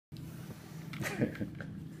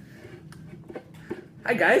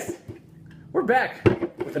Hi guys, we're back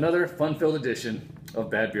with another fun-filled edition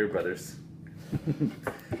of Bad Beer Brothers.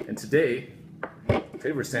 And today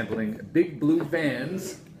we're sampling Big Blue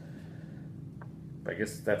Van's, I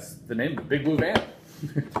guess that's the name, the Big Blue Van.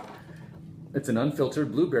 It's an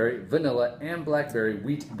unfiltered blueberry, vanilla, and blackberry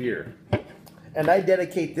wheat beer. And I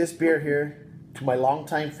dedicate this beer here to my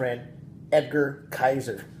longtime friend, Edgar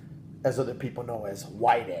Kaiser, as other people know as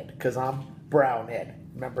White Ed, because I'm Brown Ed.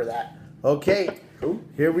 Remember that? Okay, Cool.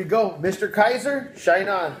 Here we go. Mr. Kaiser, shine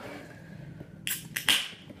on.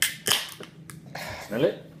 Smell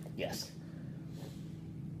it? Yes.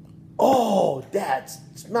 Oh, that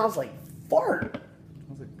smells like fart.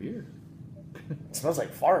 Smells like beer. It smells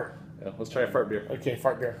like fart. Yeah, let's try a fart beer. Okay,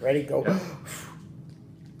 fart beer. Ready? Go. Yeah.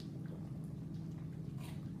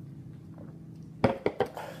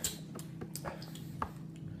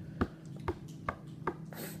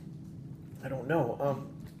 I don't know.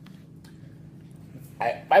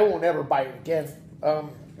 I won't ever buy it again.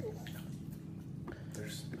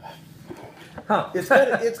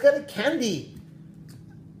 It's got a candy.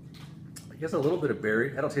 I guess a little bit of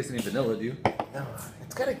berry. I don't taste any vanilla, do you? No,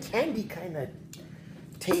 it's got a candy kind of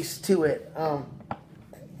taste to it.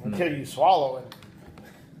 Until you swallow it.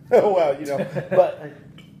 Oh well, you know. But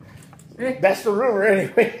that's the rumor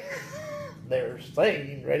anyway. They're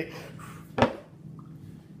saying, ready?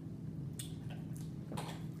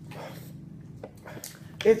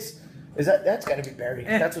 That's got to be berry.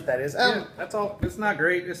 That's what that is. Yeah, that's all. It's not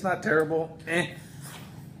great. It's not terrible. Hey,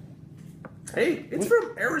 it's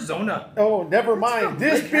from Arizona. Oh, never mind.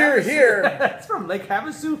 This beer here, It's from Lake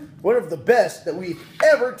Havasu. one of the best that we've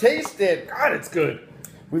ever tasted. God, it's good.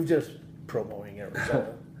 We've just promoting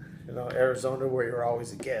Arizona. You know, Arizona, where you're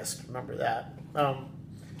always a guest. Remember that.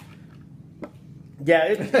 Yeah,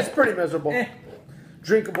 it's pretty miserable.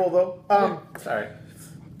 Drinkable though. Sorry.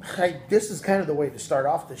 This is kind of the way to start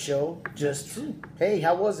off the show. Just, hey,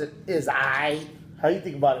 how was it? How you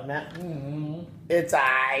think about it, Matt? Mm-hmm. It's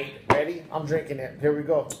Ready? I'm drinking it. Here we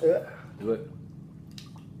go. Do it.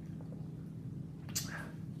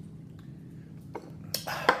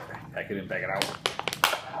 Pack it in, pack it out.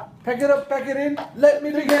 Pack it up, pack it in. Let me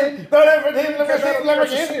begin. Not everything, let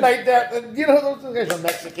me begin. Like that. You know, those guys are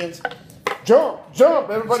Mexicans. Jump, jump.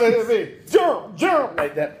 Everybody, jump, jump.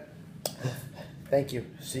 Like that. Thank you.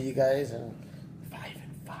 See you guys and